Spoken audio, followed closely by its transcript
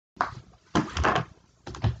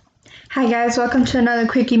Hi guys, welcome to another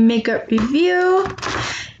quickie makeup review.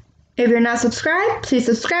 If you're not subscribed, please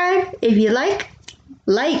subscribe. If you like.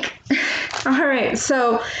 Alright,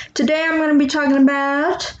 so today I'm going to be talking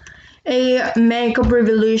about a Makeup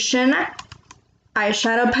Revolution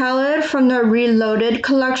eyeshadow palette from the Reloaded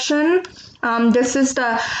collection. This is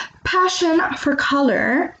the Passion for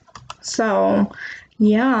Color. So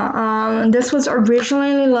yeah, this was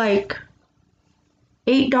originally like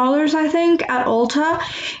 $8 I think at Ulta,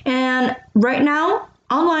 and right now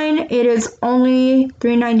online it is only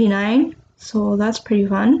 $3.99, so that's pretty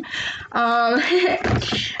fun. My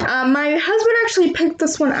husband actually picked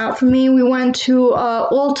this one out for me. We went to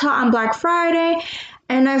Ulta on Black Friday,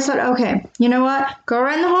 and I said, okay, you know what, go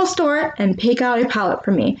around the whole store and pick out a palette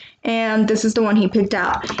for me, and this is the one he picked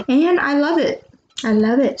out, and I love it.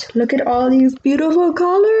 Look at all these beautiful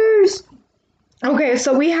colors. Okay,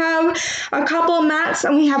 so we have a couple of mattes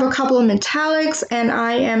and we have a couple of metallics, and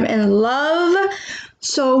I am in love.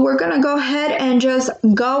 So we're gonna go ahead and just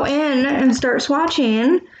go in and start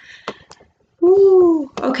swatching.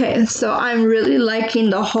 Ooh, okay, so I'm really liking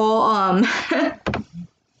the whole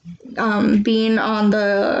being on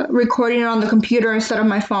the recording on the computer instead of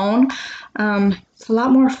my phone. It's a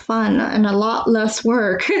lot more fun and a lot less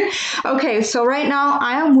work. Okay, so right now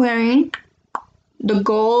I am wearing the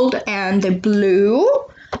gold and the blue.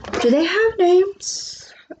 Do they have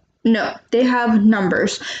names? No, they have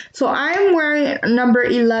numbers. So I'm wearing number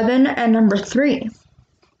 11 and number 3.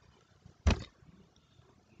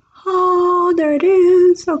 Oh, there it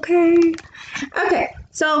is. Okay. Okay,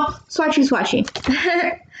 so swatchy.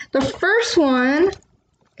 The first one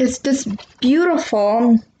is this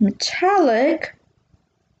beautiful metallic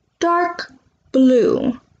dark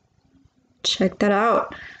blue. Check that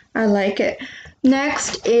out. I like it.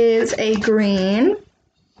 Next is a green,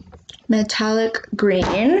 metallic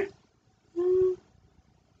green.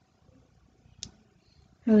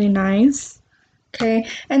 Really nice. Okay,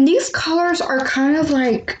 and these colors are kind of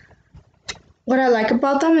like, what I like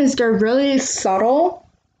about them is they're really subtle,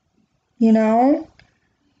 you know?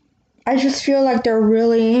 I just feel like they're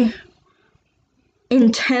really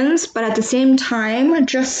intense, but at the same time,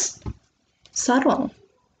 just subtle,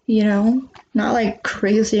 you know? Not like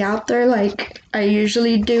crazy out there like I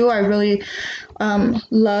usually do. I really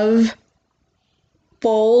love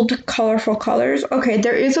bold, colorful colors. Okay,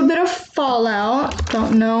 there is a bit of fallout.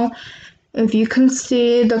 Don't know if you can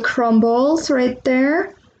see the crumbles right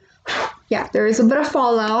there. Yeah, there is a bit of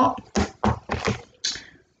fallout.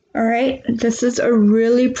 All right, this is a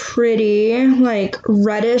really pretty, like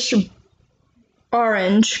reddish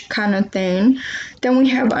orange kind of thing. Then we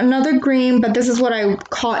have another green, but this is what I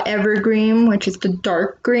call evergreen, which is the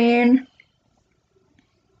dark green.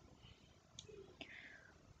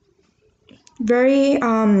 Very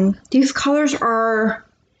these colors are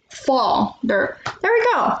fall. There we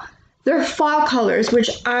go. They're fall colors, which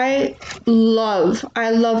I love. I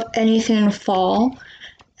love anything in fall,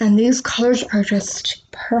 and these colors are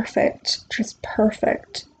just perfect.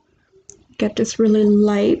 Get this really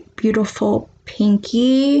light, beautiful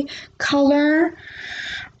pinky color.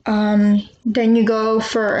 Then you go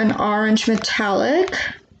for an orange metallic.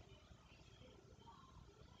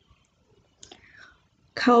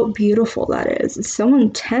 Look how beautiful that is. It's so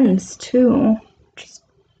intense too.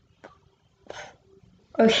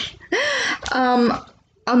 Okay.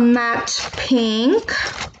 A matte pink.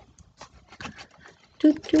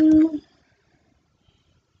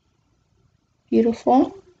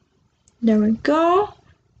 Beautiful. There we go.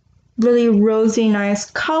 Really rosy, nice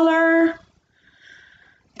color.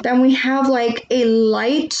 Then we have like a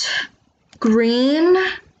light green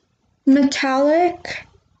metallic.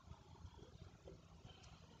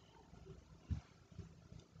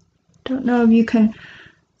 Don't know if you can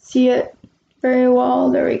see it very well.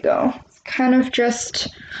 There we go. It's kind of just,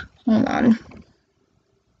 hold on.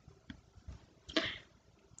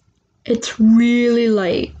 It's really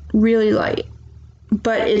light,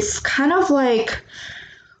 but it's kind of like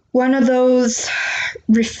one of those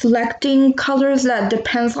reflecting colors that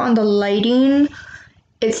depends on the lighting.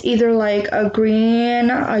 It's either like a green,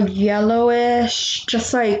 a yellowish,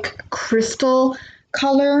 just like crystal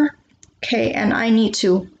color. Okay, and I need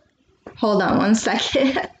to hold on one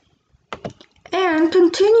second. And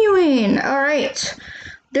continuing. All right,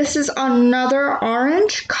 this is another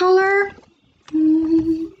orange color.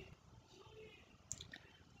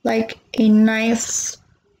 Like a nice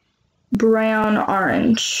brown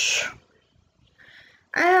orange.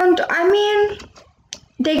 And I mean,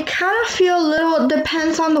 they kind of feel a little,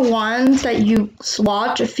 depends on the ones that you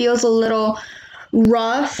swatch. It feels a little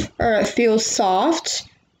rough or it feels soft.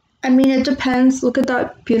 I mean, it depends. Look at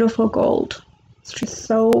that beautiful gold. It's just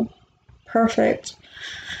so Perfect.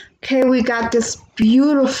 Okay, we got this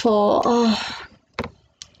beautiful,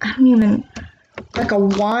 I don't even, like a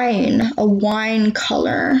wine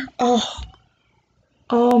color.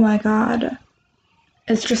 Oh my God.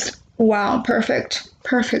 It's just, wow, perfect,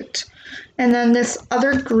 perfect. And then this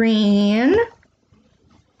other green.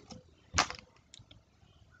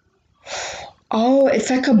 Oh, it's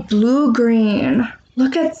like a blue green.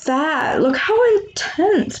 Look at that. Look how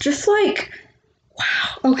intense. Just like,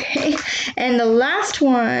 wow, okay. And the last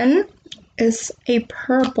one is a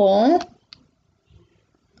purple.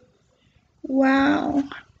 Wow.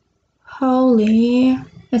 Holy.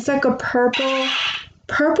 It's like a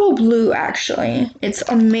purple blue actually. It's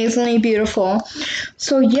amazingly beautiful.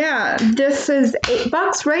 So yeah, this is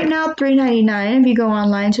 $8 right now, $3.99 if you go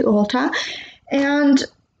online to Ulta. And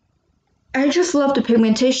I just love the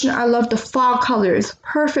pigmentation. I love the fall colors.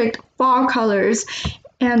 Perfect fall colors.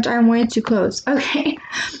 And I'm way too close. Okay.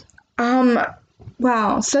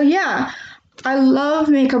 Wow. So yeah, I love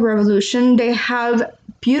Makeup Revolution. They have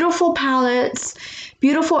beautiful palettes,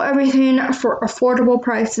 beautiful everything for affordable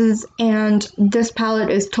prices, and this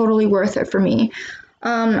palette is totally worth it for me.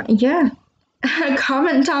 Yeah.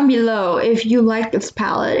 Comment down below if you like this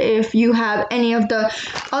palette, if you have any of the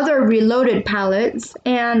other Reloaded palettes,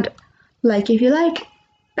 and like if you like.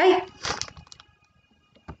 Bye!